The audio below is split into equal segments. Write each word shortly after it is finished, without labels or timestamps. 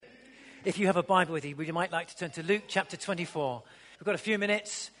If you have a Bible with you, you might like to turn to Luke chapter 24. We've got a few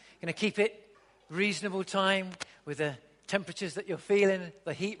minutes. Going to keep it reasonable time with the temperatures that you're feeling,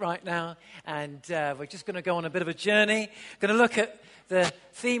 the heat right now. And we're just going to go on a bit of a journey. Going to look at the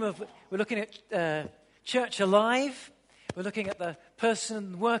theme of, we're looking at Church Alive. We're looking at the person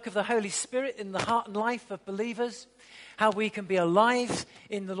and work of the Holy Spirit in the heart and life of believers. How we can be alive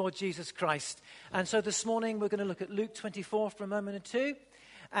in the Lord Jesus Christ. And so this morning we're going to look at Luke 24 for a moment or two.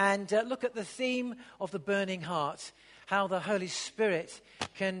 And look at the theme of the burning heart, how the Holy Spirit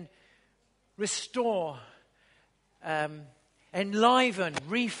can restore, enliven,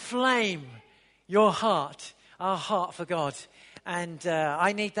 reflame your heart, our heart for God. And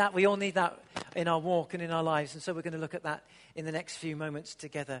I need that, we all need that in our walk and in our lives. And so we're going to look at that in the next few moments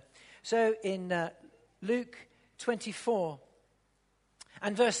together. So in Luke 24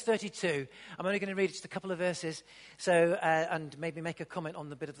 and verse 32, I'm only going to read just a couple of verses, so and maybe make a comment on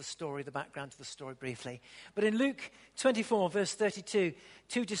the bit of the story, the background to the story briefly. But in Luke 24, verse 32,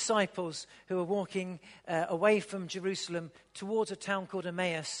 two disciples who were walking away from Jerusalem towards a town called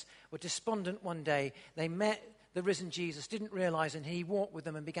Emmaus were despondent one day. They met the risen Jesus, didn't realize, and he walked with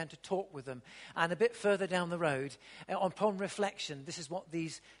them and began to talk with them. And a bit further down the road, upon reflection, this is what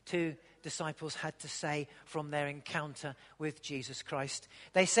these two disciples had to say from their encounter with Jesus Christ.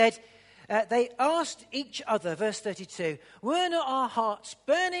 They said, they asked each other, verse 32, "Were not our hearts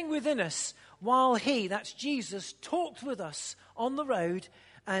burning within us while he," that's Jesus, "talked with us on the road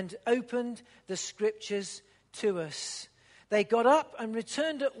and opened the scriptures to us?" They got up and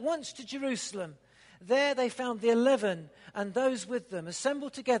returned at once to Jerusalem. There they found the 11 and those with them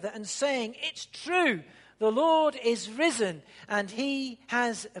assembled together and saying, "It's true, the Lord is risen and he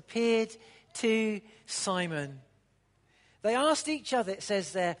has appeared to Simon." They asked each other, it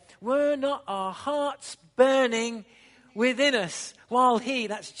says there, "Were not our hearts burning within us while he,"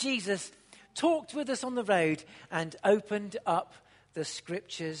 that's Jesus, "talked with us on the road and opened up the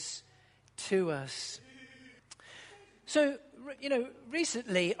scriptures to us?" So,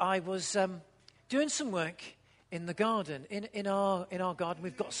 recently I was doing some work in the garden. In our garden,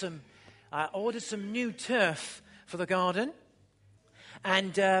 we've got I ordered some new turf for the garden.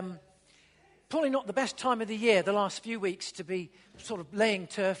 And probably not the best time of the year, the last few weeks, to be sort of laying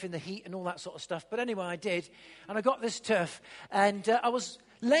turf in the heat and all that sort of stuff. But anyway, I did. And I got this turf. And I was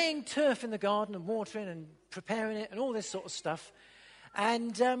laying turf in the garden and watering and preparing it and all this sort of stuff.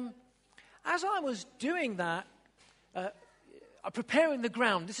 And as I was doing that, preparing the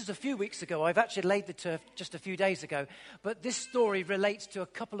ground, this is a few weeks ago. I've actually laid the turf just a few days ago. But this story relates to a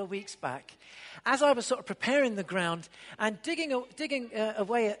couple of weeks back. As I was sort of preparing the ground and digging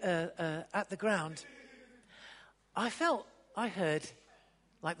away at the ground, I heard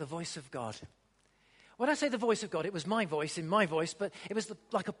like the voice of God. When I say the voice of God, it was my voice in my voice, but it was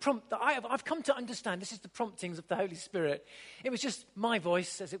like a prompt that I've come to understand. This is the promptings of the Holy Spirit. It was just my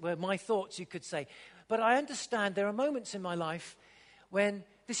voice, as it were, my thoughts, you could say. But I understand there are moments in my life when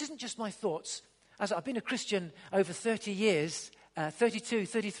this isn't just my thoughts. As I've been a Christian over 30 years, 32,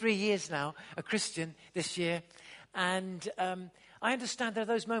 33 years now, a Christian this year. And I understand there are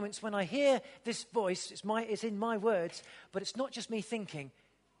those moments when I hear this voice, it's in my words, but it's not just me thinking.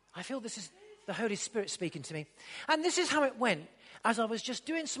 I feel this is the Holy Spirit speaking to me. And this is how it went. As I was just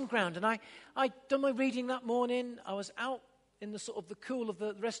doing some ground, and I'd done my reading that morning. I was out in the sort of the cool of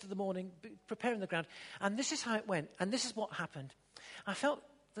the rest of the morning, preparing the ground. And this is how it went. And this is what happened. I felt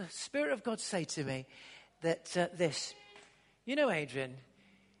the Spirit of God say to me that this, Adrian,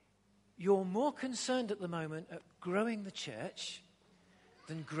 you're more concerned at the moment at growing the church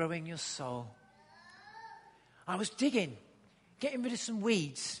than growing your soul. I was digging, getting rid of some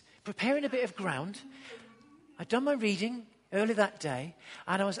weeds, preparing a bit of ground. I'd done my reading early that day,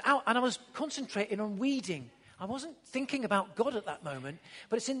 and I was out and I was concentrating on weeding. I wasn't thinking about God at that moment,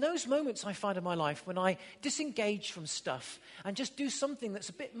 but it's in those moments I find in my life when I disengage from stuff and just do something that's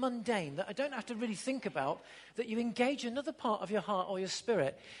a bit mundane, that I don't have to really think about, that you engage another part of your heart or your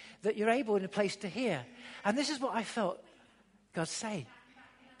spirit, that you're able in a place to hear. And this is what I felt God say.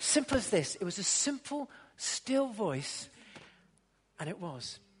 Simple as this. It was a simple, still voice, and it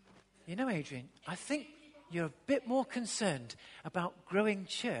was, Adrian, I think you're a bit more concerned about growing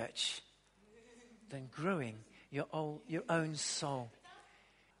church than growing your own soul.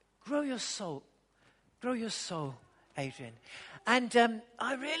 Grow your soul. Grow your soul, Adrian. And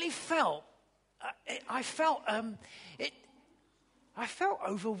I really felt, I felt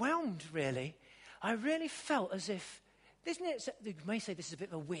overwhelmed, really. I really felt as if, isn't it, you may say this is a bit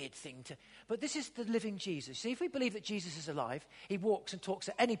of a weird thing, but this is the living Jesus. See, if we believe that Jesus is alive, he walks and talks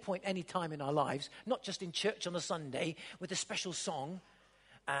at any point, any time in our lives, not just in church on a Sunday with a special song,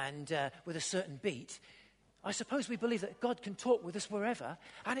 and with a certain beat, I suppose we believe that God can talk with us wherever.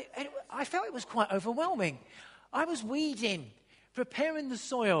 And I felt it was quite overwhelming. I was weeding, preparing the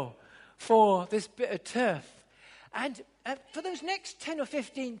soil for this bit of turf. And for those next 10 or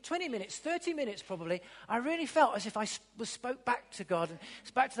 15, 20 minutes, 30 minutes probably, I really felt as if I spoke back to God and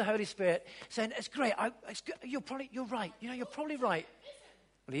back to the Holy Spirit, saying, it's great, you're right, you're probably right.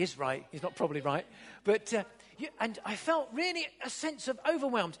 Well, he is right, he's not probably right. But, and I felt really a sense of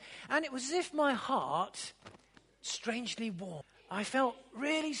overwhelmed. And it was as if my heart, strangely warm. I felt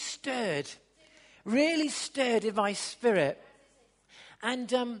really stirred in my spirit.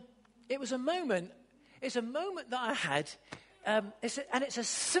 And it was a moment. It's a moment that I had, and it's as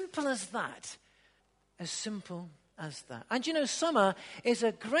simple as that. As simple as that. And summer is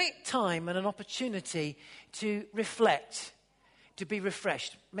a great time and an opportunity to reflect, to be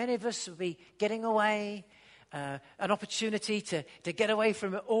refreshed. Many of us will be getting away, an opportunity to get away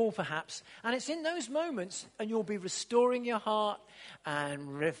from it all, perhaps. And it's in those moments, and you'll be restoring your heart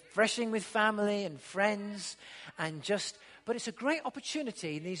and refreshing with family and friends and just... But it's a great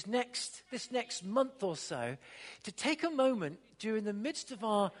opportunity in this next month or so to take a moment during the midst of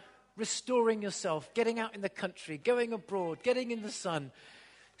our restoring yourself, getting out in the country, going abroad, getting in the sun,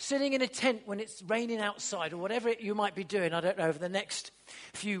 sitting in a tent when it's raining outside or whatever you might be doing, I don't know, over the next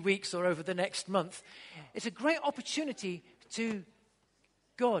few weeks or over the next month. It's a great opportunity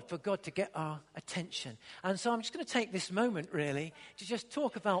for God to get our attention. And so I'm just going to take this moment really to just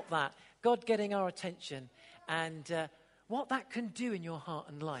talk about that, God getting our attention and what that can do in your heart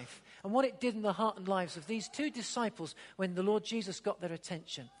and life, and what it did in the heart and lives of these two disciples when the Lord Jesus got their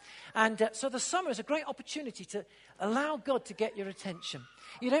attention. And so the summer is a great opportunity to allow God to get your attention.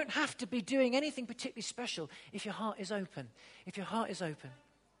 You don't have to be doing anything particularly special if your heart is open.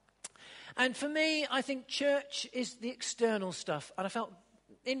 And for me, I think church is the external stuff. And I felt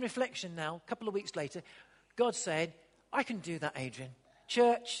in reflection now, a couple of weeks later, God said, I can do that, Adrian.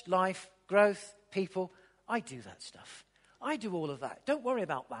 Church, life, growth, people, I do that stuff. I do all of that. Don't worry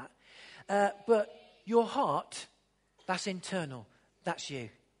about that. But your heart, that's internal. That's you.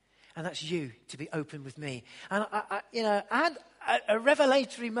 And that's you to be open with me. And I had a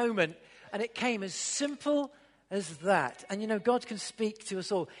revelatory moment, and it came as simple as that. And God can speak to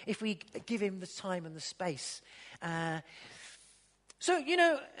us all if we give him the time and the space. So,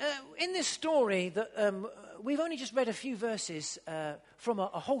 in this story, that we've only just read a few verses from a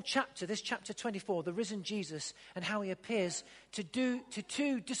whole chapter, this chapter 24, the risen Jesus, and how he appears to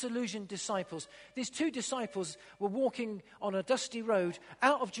two disillusioned disciples. These two disciples were walking on a dusty road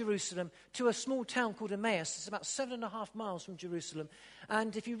out of Jerusalem to a small town called Emmaus. It's about 7.5 miles from Jerusalem.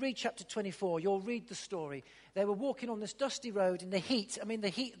 And if you read chapter 24, you'll read the story. They were walking on this dusty road in the heat. The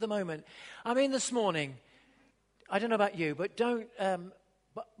heat at the moment. This morning... I don't know about you, but don't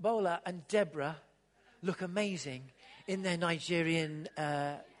Bola and Deborah look amazing in their Nigerian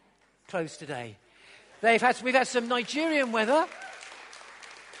clothes today? We've had some Nigerian weather,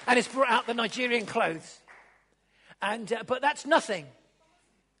 and it's brought out the Nigerian clothes. But that's nothing.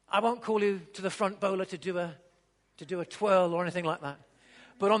 I won't call you to the front, Bola, to do a twirl or anything like that.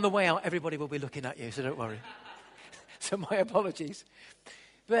 But on the way out, everybody will be looking at you, so don't worry. So my apologies.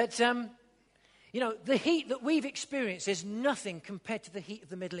 But the heat that we've experienced is nothing compared to the heat of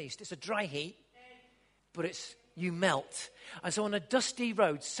the Middle East. It's a dry heat, but you melt. And so on a dusty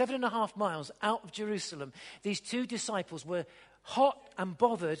road, 7.5 miles out of Jerusalem, these two disciples were hot and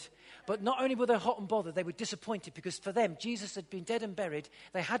bothered. But not only were they hot and bothered, they were disappointed because for them, Jesus had been dead and buried.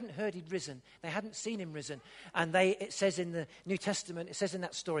 They hadn't heard he'd risen. They hadn't seen him risen. And it says in the New Testament, it says in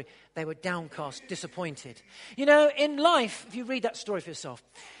that story, they were downcast, disappointed. In life, if you read that story for yourself,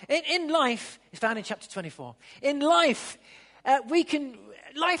 in life, it's found in chapter 24. In life,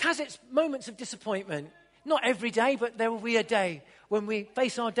 life has its moments of disappointment. Not every day, but there will be a day when we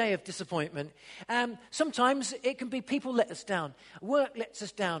face our day of disappointment. Sometimes it can be people let us down. Work lets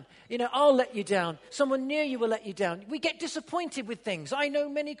us down. I'll let you down. Someone near you will let you down. We get disappointed with things. I know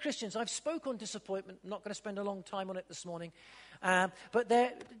many Christians. I've spoken on disappointment. I'm not going to spend a long time on it this morning. But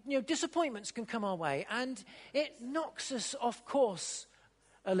disappointments can come our way. And it knocks us off course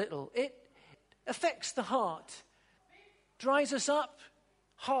a little. It affects the heart. Dries us up.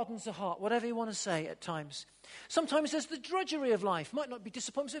 Hardens the heart, whatever you want to say at times. Sometimes there's the drudgery of life. Might not be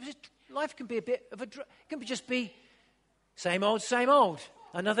disappointment. Life can be a bit of it can just be same old, same old.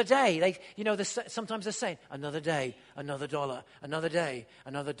 Another day. Sometimes they're saying, another day, another dollar. Another day,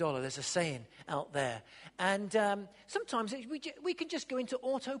 another dollar. There's a saying out there. And sometimes we can just go into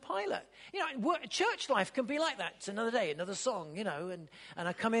autopilot. Church life can be like that. It's another day, another song, and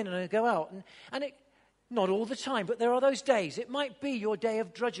I come in and I go out. And Not all the time, but there are those days. It might be your day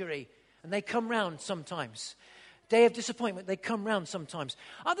of drudgery, and they come round sometimes. Day of disappointment, they come round sometimes.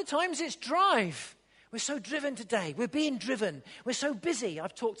 Other times it's drive. We're so driven today. We're being driven. We're so busy.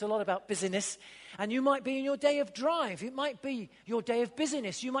 I've talked a lot about busyness. And you might be in your day of drive. It might be your day of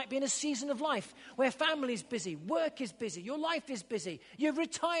busyness. You might be in a season of life where family is busy, work is busy, your life is busy. You're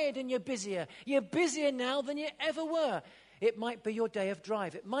retired and you're busier. You're busier now than you ever were. It might be your day of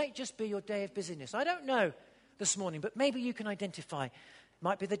drive. It might just be your day of busyness. I don't know this morning, but maybe you can identify.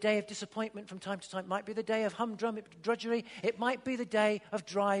 Might be the day of disappointment from time to time. Might be the day of humdrum drudgery. It might be the day of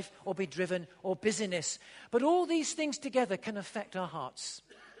drive or be driven or busyness. But all these things together can affect our hearts.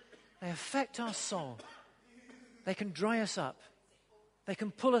 They affect our soul. They can dry us up. They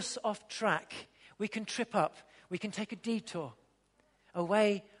can pull us off track. We can trip up. We can take a detour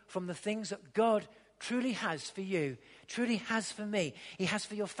away from the things that God truly has for you, truly has for me. He has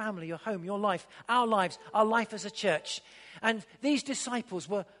for your family, your home, your life, our lives, our life as a church. And these disciples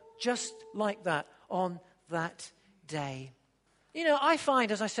were just like that on that day. You know, I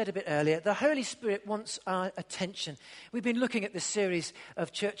find, as I said a bit earlier, the Holy Spirit wants our attention. We've been looking at this series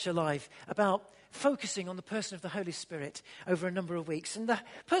of Church Alive about focusing on the person of the Holy Spirit over a number of weeks. And the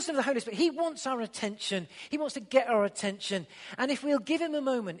person of the Holy Spirit, he wants our attention. He wants to get our attention. And if we'll give him a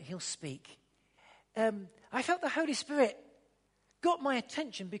moment, he'll speak. I felt the Holy Spirit got my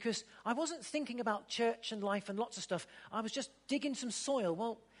attention because I wasn't thinking about church and life and lots of stuff. I was just digging some soil.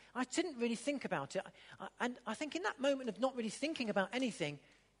 Well, I didn't really think about it. And I think in that moment of not really thinking about anything,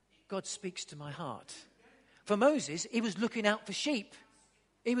 God speaks to my heart. For Moses, he was looking out for sheep.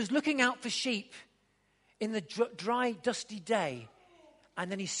 He was looking out for sheep in the dry, dusty day.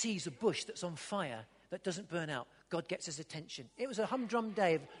 And then he sees a bush that's on fire that doesn't burn out. God gets his attention. It was a humdrum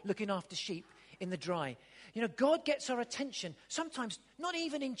day of looking after sheep in the dry. You know, God gets our attention, sometimes not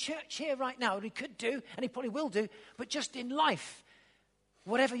even in church here right now, and he could do, and he probably will do, but just in life.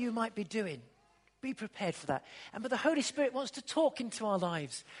 Whatever you might be doing, be prepared for that. But the Holy Spirit wants to talk into our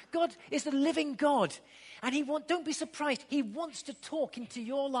lives. God is the living God, and don't be surprised, he wants to talk into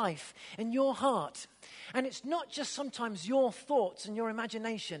your life and your heart. And it's not just sometimes your thoughts and your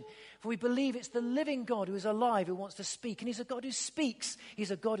imagination, for we believe it's the living God who is alive, who wants to speak. And he's a God who speaks.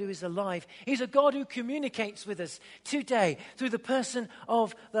 He's a God who is alive. He's a God who communicates with us today through the person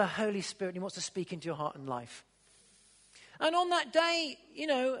of the Holy Spirit. He wants to speak into your heart and life. And on that day, you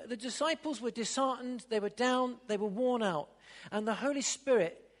know, the disciples were disheartened, they were down, they were worn out. And the Holy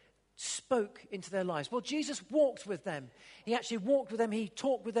Spirit spoke into their lives. Well, Jesus walked with them. He actually walked with them, he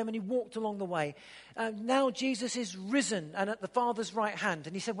talked with them, and he walked along the way. Now Jesus is risen and at the Father's right hand.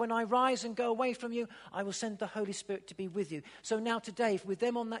 And he said, when I rise and go away from you, I will send the Holy Spirit to be with you. So now today, with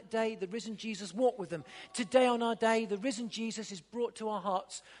them on that day, the risen Jesus walked with them. Today on our day, the risen Jesus is brought to our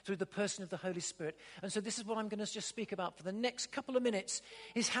hearts through the person of the Holy Spirit. And so this is what I'm going to just speak about for the next couple of minutes,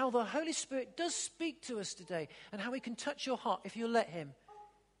 is how the Holy Spirit does speak to us today and how he can touch your heart if you let him.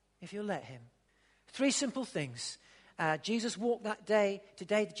 If you let him. 3 simple things. Jesus walked that day.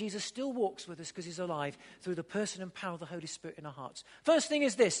 Today, Jesus still walks with us because he's alive through the person and power of the Holy Spirit in our hearts. First thing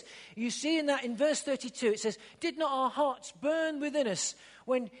is this. You see in verse 32, it says, did not our hearts burn within us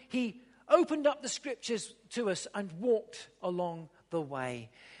when he opened up the scriptures to us and walked along the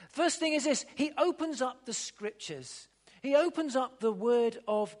way? First thing is this. He opens up the scriptures. He opens up the Word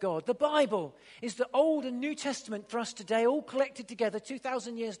of God. The Bible is the Old and New Testament for us today, all collected together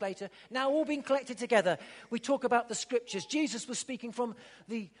 2,000 years later, now all being collected together. We talk about the Scriptures. Jesus was speaking from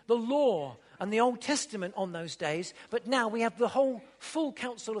the law and the Old Testament on those days, but now we have the whole full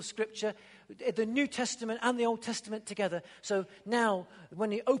counsel of Scripture, the New Testament and the Old Testament together. So now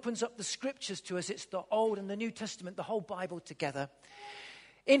when he opens up the Scriptures to us, it's the Old and the New Testament, the whole Bible together.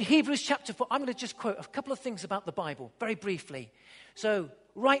 In Hebrews chapter 4, I'm going to just quote a couple of things about the Bible, very briefly. So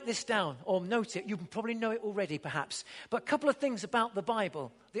write this down or note it. You probably know it already, perhaps. But a couple of things about the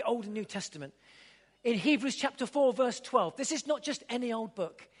Bible, the Old and New Testament. In Hebrews chapter 4, verse 12, this is not just any old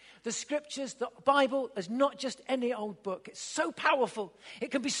book. The scriptures, the Bible is not just any old book. It's so powerful. It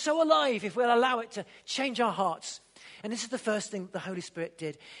can be so alive if we'll allow it to change our hearts. And this is the first thing the Holy Spirit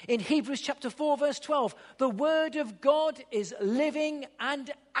did. In Hebrews chapter 4, verse 12, the Word of God is living and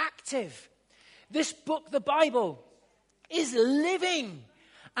active. This book, the Bible, is living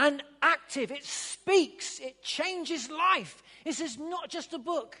and active. It speaks. It changes life. This is not just a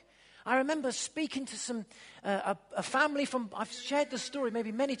book. I remember speaking to a family from, I've shared the story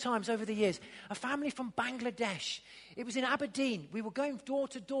maybe many times over the years, a family from Bangladesh. It was in Aberdeen. We were going door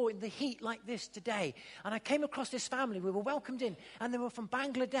to door in the heat like this today. And I came across this family. We were welcomed in. And they were from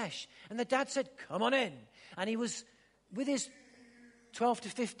Bangladesh. And the dad said, come on in. And he was with his 12 to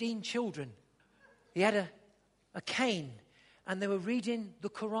 15 children. he had a cane, and they were reading the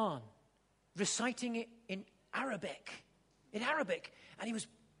Quran, reciting it in Arabic. And he was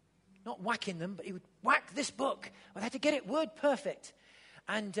not whacking them, but he would whack this book. I had to get it word perfect.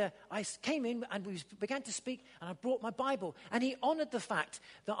 And I came in and we began to speak, and I brought my Bible. And he honored the fact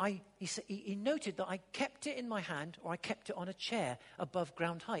that he noted that I kept it in my hand, or I kept it on a chair above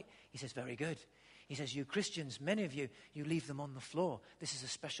ground height. He says, very good. He says, you Christians, many of you, you leave them on the floor. This is a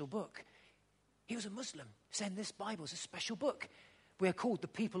special book. He was a Muslim, saying this Bible is a special book. We are called the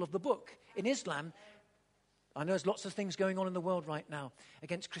people of the book. In Islam, I know there's lots of things going on in the world right now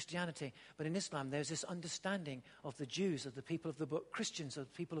against Christianity, but in Islam there's this understanding of the Jews, of the people of the book, Christians are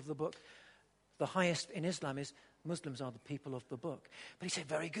the people of the book. The highest in Islam is Muslims are the people of the book. But he said,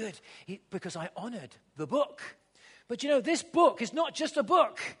 very good, because I honored the book. But you know, this book is not just a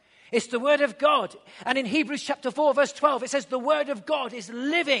book. It's the Word of God. And in Hebrews chapter 4, verse 12, it says the Word of God is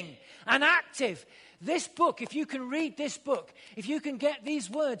living and active. This book, if you can read this book, if you can get these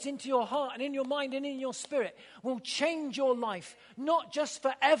words into your heart and in your mind and in your spirit, will change your life, not just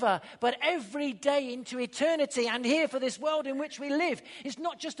forever, but every day into eternity. And here for this world in which we live, it's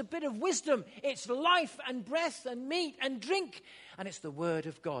not just a bit of wisdom, it's life and breath and meat and drink. And it's the Word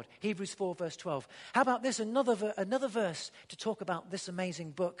of God. Hebrews 4, verse 12. How about this, another verse to talk about this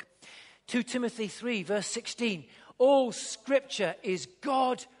amazing book? 2 Timothy 3, verse 16. All Scripture is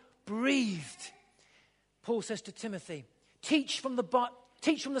God-breathed. Paul says to Timothy, teach from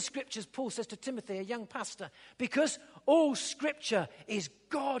the Scriptures, Paul says to Timothy, a young pastor, because all Scripture is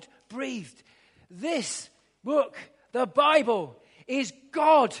God-breathed. This book, the Bible, is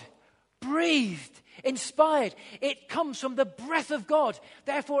God-breathed, inspired. It comes from the breath of God.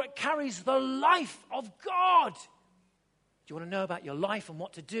 Therefore, it carries the life of God. Do you want to know about your life and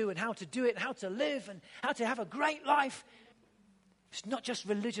what to do and how to do it, and how to live and how to have a great life? It's not just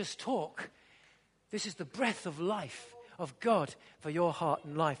religious talk. This is the breath of life of God for your heart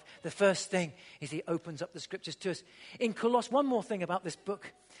and life. The first thing is he opens up the Scriptures to us. In one more thing about this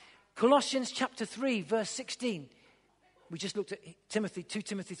book. Colossians chapter 3, verse 16. We just looked at 2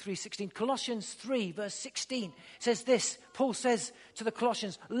 Timothy 3:16. Colossians 3, verse 16 says this. Paul says to the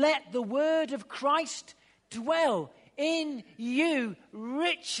Colossians, let the word of Christ dwell in you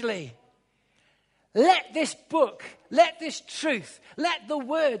richly. Let this book, let this truth, let the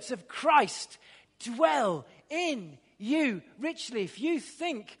words of Christ dwell in you richly. If you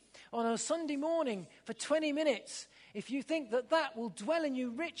think on a Sunday morning for 20 minutes, if you think that will dwell in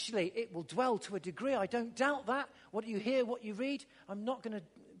you richly, it will dwell to a degree. I don't doubt that. What you hear, what you read, I'm not going to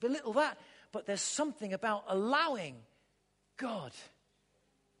belittle that. But there's something about allowing God,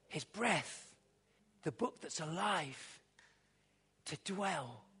 his breath, the book that's alive, to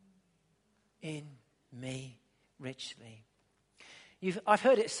dwell in me richly. I've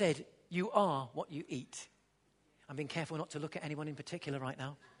heard it said, you are what you eat. I'm being careful not to look at anyone in particular right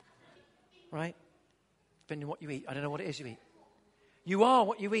now. Right? Depending on what you eat. I don't know what it is you eat. You are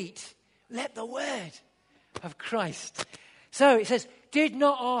what you eat. Let the word of Christ. So it says, did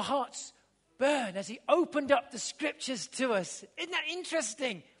not our hearts burn as he opened up the Scriptures to us? Isn't that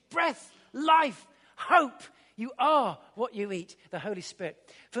interesting? Breath, life, hope. You are what you eat. The Holy Spirit.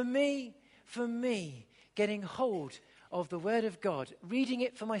 For me, getting hold of the Word of God, reading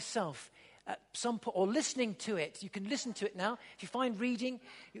it for myself at some point, or listening to it. You can listen to it now. If you find reading,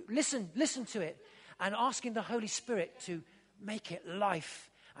 listen to it, and asking the Holy Spirit to make it life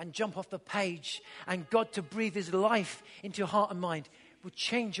and jump off the page, and God to breathe his life into your heart and mind will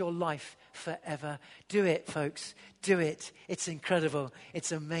change your life forever. Do it, folks. Do it. It's incredible.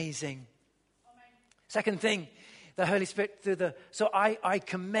 It's amazing. Second thing, the Holy Spirit so I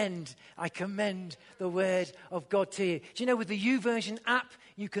commend the Word of God to you. Do you know with the YouVersion app,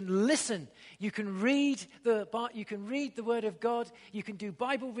 you can listen, you can read the Word of God, you can do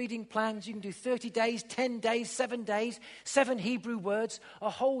Bible reading plans, you can do 30 days, 10 days, 7 days, 7 Hebrew words, a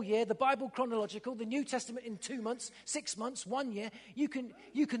whole year, the Bible chronological, the New Testament in 2 months, 6 months, 1 year. You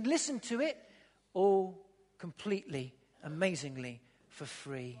can listen to it all completely, amazingly for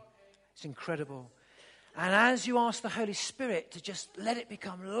free. It's incredible. And as you ask the Holy Spirit to just let it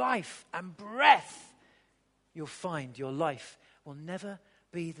become life and breath, you'll find your life will never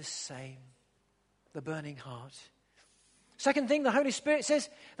be the same. The burning heart. Second thing, the Holy Spirit says,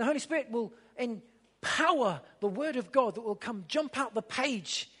 the Holy Spirit will empower the Word of God that will come jump out the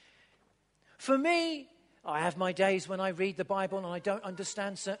page. For me, I have my days when I read the Bible and I don't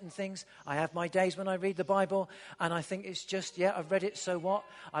understand certain things. I have my days when I read the Bible and I think it's just, I've read it, so what?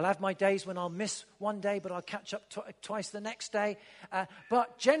 I'll have my days when I'll miss one day, but I'll catch up twice the next day.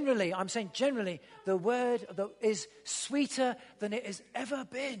 But generally, the Word is sweeter than it has ever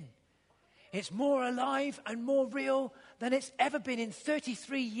been. It's more alive and more real than it's ever been in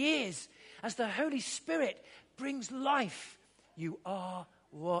 33 years as the Holy Spirit brings life. You are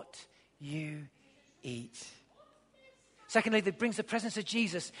what you eat. Secondly, that brings the presence of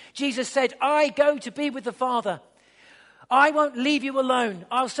Jesus. Jesus said, I go to be with the Father. I won't leave you alone.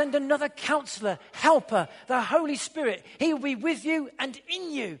 I'll send another counselor, helper, the Holy Spirit. He will be with you and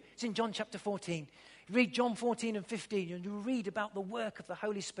in you. It's in John chapter 14. Read John 14 and 15 and you read about the work of the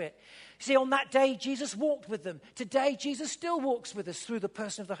Holy Spirit. See, on that day, Jesus walked with them. Today, Jesus still walks with us through the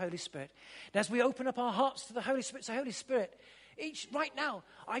person of the Holy Spirit. And as we open up our hearts to the Holy Spirit, say, Holy Spirit, right now,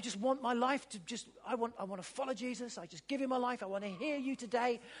 I just want my life to I want to follow Jesus. I just give him my life. I want to hear you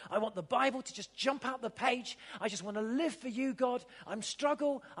today. I want the Bible to just jump out the page. I just want to live for you, God. I'm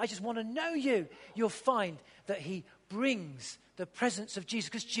struggle. I just want to know you. You'll find that he brings the presence of Jesus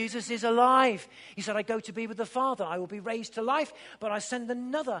because Jesus is alive. He said, I go to be with the Father. I will be raised to life, but I send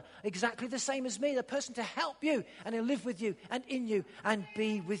another exactly the same as me, the person to help you, and he'll live with you and in you and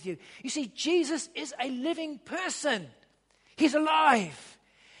be with you. You see, Jesus is a living person. He's alive.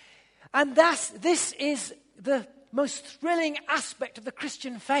 And this is the most thrilling aspect of the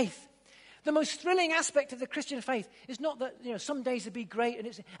Christian faith. The most thrilling aspect of the Christian faith is not that, some days it'll be great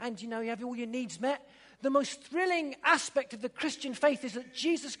and you have all your needs met. The most thrilling aspect of the Christian faith is that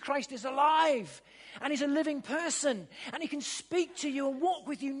Jesus Christ is alive and he's a living person and he can speak to you and walk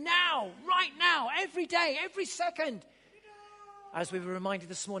with you now, right now, every day, every second. As we were reminded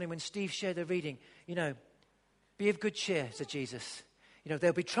this morning when Steve shared the reading, be of good cheer, said Jesus.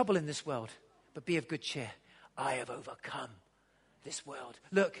 There'll be trouble in this world, but be of good cheer. I have overcome this world.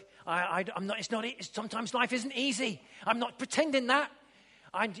 Look, I'm not. Sometimes life isn't easy. I'm not pretending that.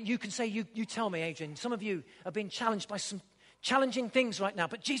 And you can say, you tell me, Adrian. Some of you are being challenged by some challenging things right now.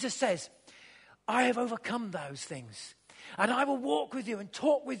 But Jesus says, I have overcome those things. And I will walk with you and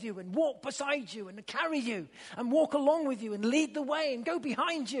talk with you and walk beside you and carry you and walk along with you and lead the way and go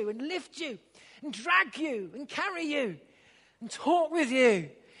behind you and lift you and drag you and carry you and talk with you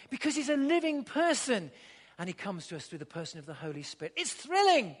because he's a living person and he comes to us through the person of the Holy Spirit. It's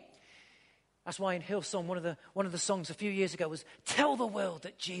thrilling. That's why in Hillsong, one of the songs a few years ago was, tell the world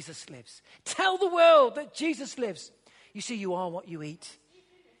that Jesus lives. Tell the world that Jesus lives. You see, you are what you eat.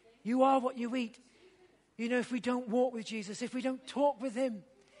 You are what you eat. If we don't walk with Jesus, if we don't talk with him,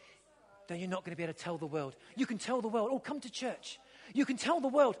 then you're not going to be able to tell the world. You can tell the world, oh, come to church. You can tell the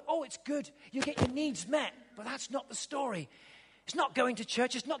world, oh, it's good. You get your needs met. But that's not the story. It's not going to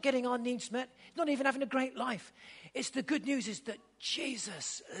church. It's not getting our needs met. It's not even having a great life. It's the good news is that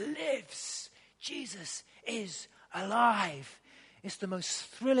Jesus lives. Jesus is alive. It's the most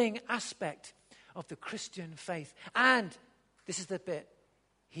thrilling aspect of the Christian faith. And this is the bit.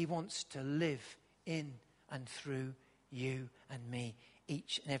 He wants to live in and through you and me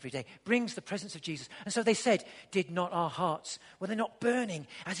each and every day. Brings the presence of Jesus. And so they said, did not our hearts, were they not burning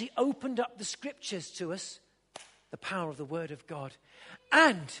as he opened up the scriptures to us, the power of the word of God,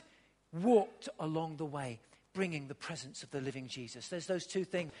 and walked along the way, bringing the presence of the living Jesus. There's those two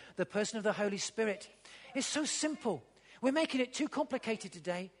things. The person of the Holy Spirit is so simple. We're making it too complicated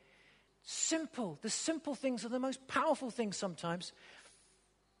today. Simple. The simple things are the most powerful things sometimes.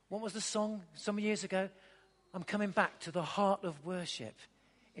 What was the song some years ago? I'm coming back to the heart of worship.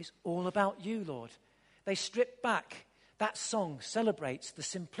 It's all about you, Lord. They stripped back. That song celebrates the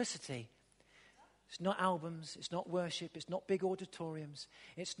simplicity. It's not albums. It's not worship. It's not big auditoriums.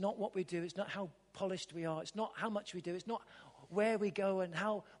 It's not what we do. It's not how polished we are. It's not how much we do. It's not where we go and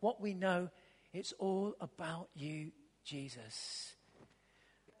what we know. It's all about you, Jesus.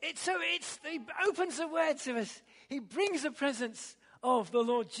 He opens the word to us. He brings the presence of the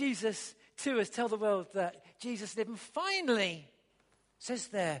Lord Jesus to us. Tell the world that Jesus lived. And finally, says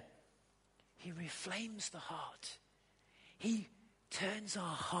there, he reflames the heart. He turns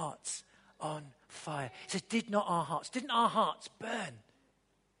our hearts on fire. It says, didn't our hearts burn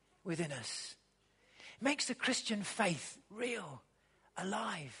within us? It makes the Christian faith real,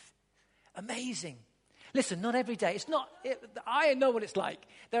 alive, amazing. Listen, not every day. I know what it's like.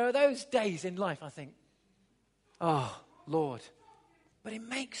 There are those days in life I think, oh, Lord. But it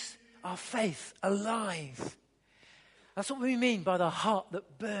makes our faith alive. That's what we mean by the heart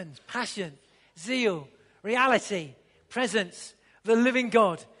that burns. Passion, zeal, reality, presence, the living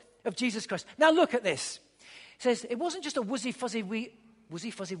God of Jesus Christ. Now look at this. It says it wasn't just a wuzzy fuzzy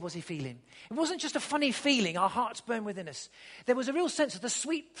feeling. It wasn't just a funny feeling. Our hearts burn within us. There was a real sense of the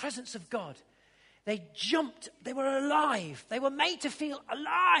sweet presence of God. They jumped. They were alive. They were made to feel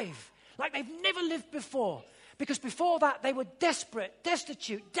alive, like they've never lived before. Because before that, they were desperate,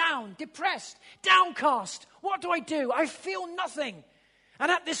 destitute, down, depressed, downcast. What do? I feel nothing.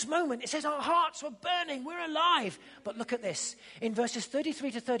 And at this moment, it says our hearts were burning. We're alive. But look at this. In verses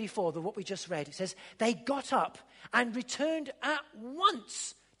 33 to 34, what we just read, it says, they got up and returned at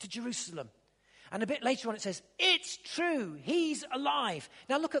once to Jerusalem. And a bit later on, it says, it's true. He's alive.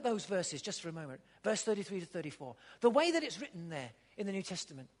 Now look at those verses just for a moment. Verse 33 to 34. The way that it's written there in the New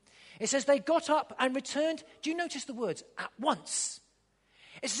Testament. It says they got up and returned. Do you notice the words? At once.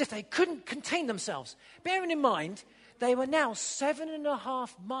 It's as if they couldn't contain themselves. Bearing in mind, they were now 7.5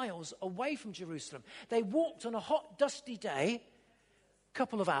 miles away from Jerusalem. They walked on a hot, dusty day,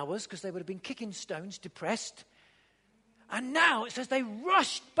 couple of hours, because they would have been kicking stones, depressed. And now it says they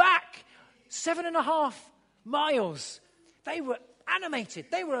rushed back 7.5 miles. They were animated.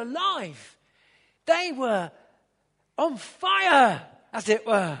 They were alive. They were on fire, as it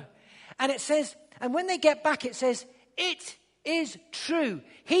were. And it says, and when they get back, it says, it is true.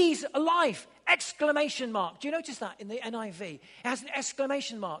 He's alive. Exclamation mark. Do you notice that in the NIV? It has an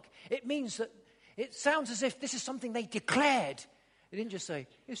exclamation mark. It means that it sounds as if this is something they declared. They didn't just say,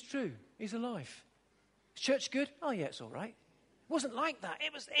 it's true. He's alive. Is church good? Oh, yeah, it's all right. It wasn't like that.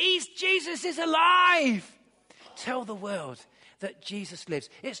 It was, Jesus is alive. Tell the world that Jesus lives.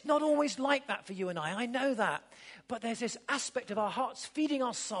 It's not always like that for you and I know that. But there's this aspect of our hearts feeding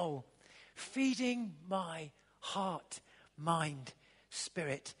our soul. Feeding my heart, mind,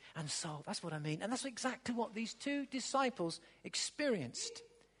 spirit, and soul. That's what I mean. And that's exactly what these two disciples experienced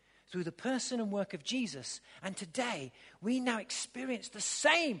through the person and work of Jesus. And today, we now experience the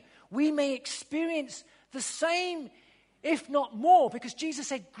same. We may experience the same, if not more, because Jesus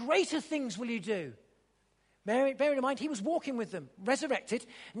said, greater things will you do. Bearing in mind, he was walking with them, resurrected.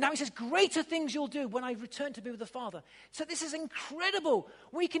 Now he says, greater things you'll do when I return to be with the Father. So this is incredible.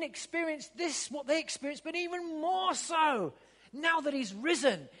 We can experience this, what they experienced, but even more so now that he's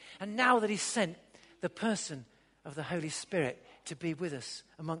risen and now that he's sent the person of the Holy Spirit to be with us,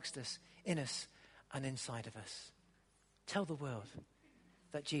 amongst us, in us, and inside of us. Tell the world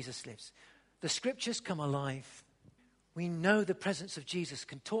that Jesus lives. The scriptures come alive. We know the presence of Jesus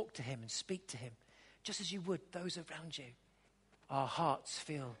can talk to him and speak to him, just as you would those around you. Our hearts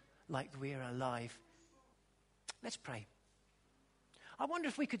feel like we are alive. Let's pray. I wonder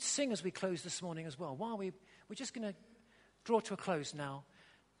if we could sing as we close this morning as well. We're just going to draw to a close now,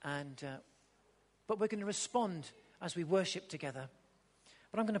 but we're going to respond as we worship together.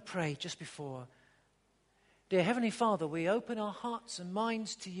 But I'm going to pray just before. Dear Heavenly Father, we open our hearts and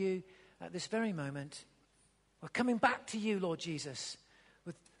minds to you at this very moment. We're coming back to you, Lord Jesus,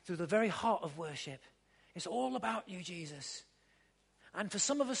 through the very heart of worship. It's all about you, Jesus. And for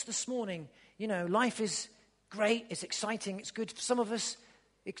some of us this morning, life is great, it's exciting, it's good. For some of us,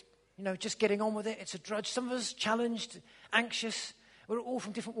 just getting on with it, it's a drudge. Some of us challenged, anxious. We're all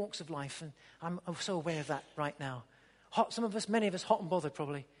from different walks of life, and I'm so aware of that right now. Many of us, hot and bothered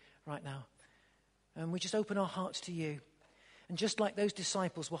probably right now. And we just open our hearts to you. And just like those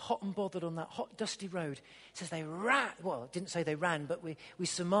disciples were hot and bothered on that hot, dusty road, it says they ran. Well, it didn't say they ran, but we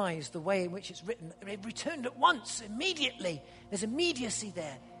surmise the way in which it's written. They returned at once, immediately. There's immediacy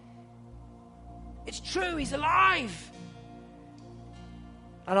there. It's true, he's alive.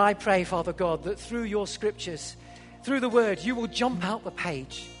 And I pray, Father God, that through your scriptures, through the word, you will jump out the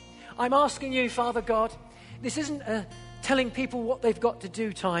page. I'm asking you, Father God, this isn't a telling people what they've got to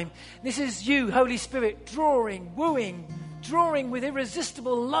do time. This is you, Holy Spirit, drawing, wooing, drawing with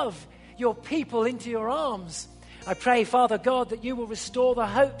irresistible love your people into your arms. I pray, Father God, that you will restore the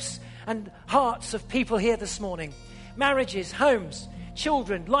hopes and hearts of people here this morning. Marriages, homes,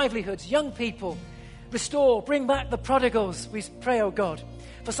 children, livelihoods, young people. Restore, bring back the prodigals, we pray, oh God.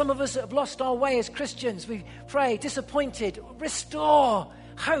 For some of us that have lost our way as Christians, we pray, disappointed. Restore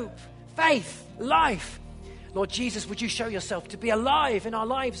hope, faith, life. Lord Jesus, would you show yourself to be alive in our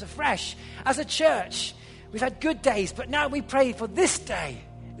lives afresh as a church? We've had good days, but now we pray for this day.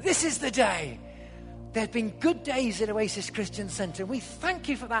 This is the day. There have been good days at Oasis Christian Centre. We thank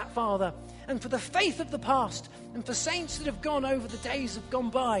you for that, Father, and for the faith of the past, and for saints that have gone over the days have gone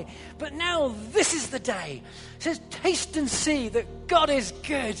by. But now this is the day. It says, taste and see that God is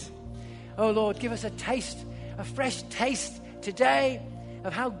good. Oh Lord, give us a fresh taste today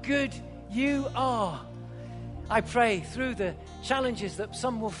of how good you are. I pray through the challenges that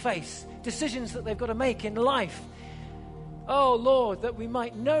some will face, decisions that they've got to make in life. Oh Lord, that we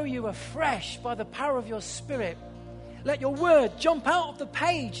might know you afresh by the power of your Spirit. Let your word jump out of the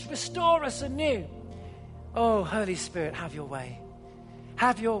page, restore us anew. Oh, Holy Spirit, have your way.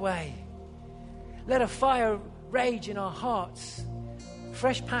 Have your way. Let a fire rage in our hearts.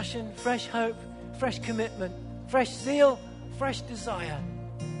 Fresh passion, fresh hope, fresh commitment, fresh zeal, fresh desire.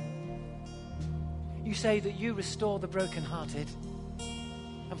 You say that you restore the brokenhearted.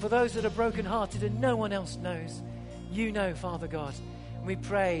 And for those that are brokenhearted and no one else knows, you know, Father God. And we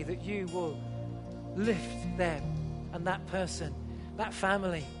pray that you will lift them and that person, that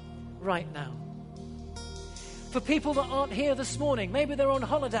family, right now. For people that aren't here this morning, maybe they're on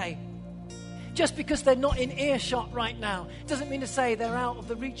holiday. Just because they're not in earshot right now doesn't mean to say they're out of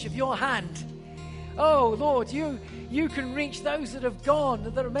the reach of your hand. Oh, Lord, you can reach those that have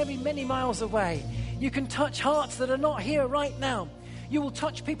gone, that are maybe many miles away. You can touch hearts that are not here right now. You will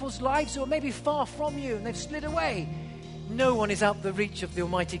touch people's lives who are maybe far from you and they've slid away. No one is out of the reach of the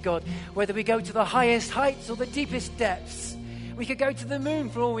Almighty God. Whether we go to the highest heights or the deepest depths, we could go to the moon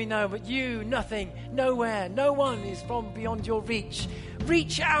for all we know, but you, nothing, nowhere, no one is from beyond your reach.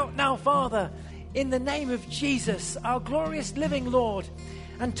 Reach out now, Father, in the name of Jesus, our glorious living Lord,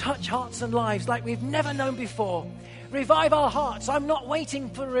 and touch hearts and lives like we've never known before. Revive our hearts. I'm not waiting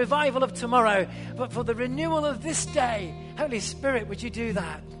for a revival of tomorrow, but for the renewal of this day. Holy Spirit, would you do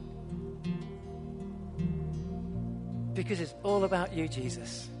that? Because it's all about you,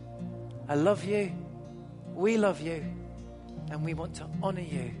 Jesus. I love you. We love you. And we want to honor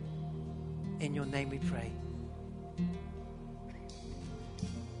you. In your name we pray.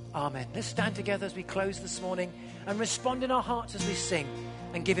 Amen. Let's stand together as we close this morning and respond in our hearts as we sing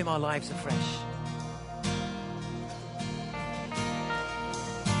and give him our lives afresh.